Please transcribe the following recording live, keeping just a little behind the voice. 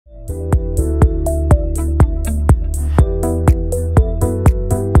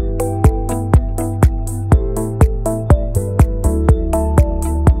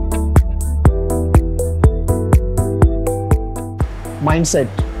mindset,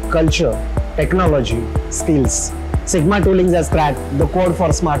 culture, technology, skills, Sigma Toolings has cracked the code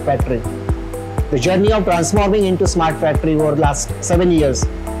for smart factory. The journey of transforming into smart factory over the last 7 years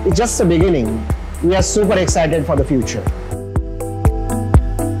is just the beginning. We are super excited for the future.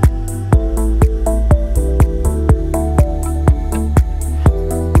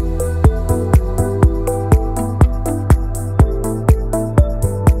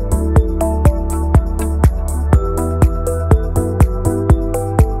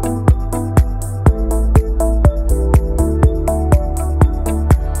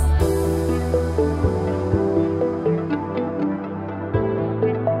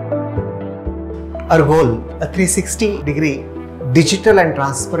 Our goal, a 360-degree digital and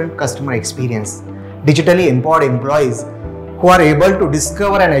transparent customer experience, digitally empowered employees who are able to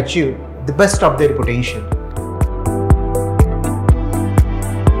discover and achieve the best of their potential.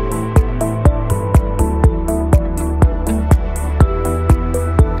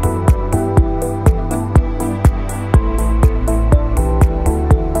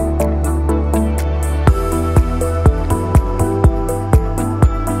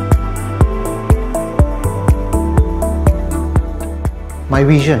 My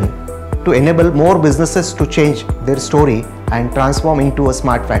vision to enable more businesses to change their story and transform into a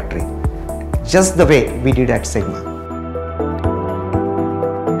smart factory, just the way we did at Sigma.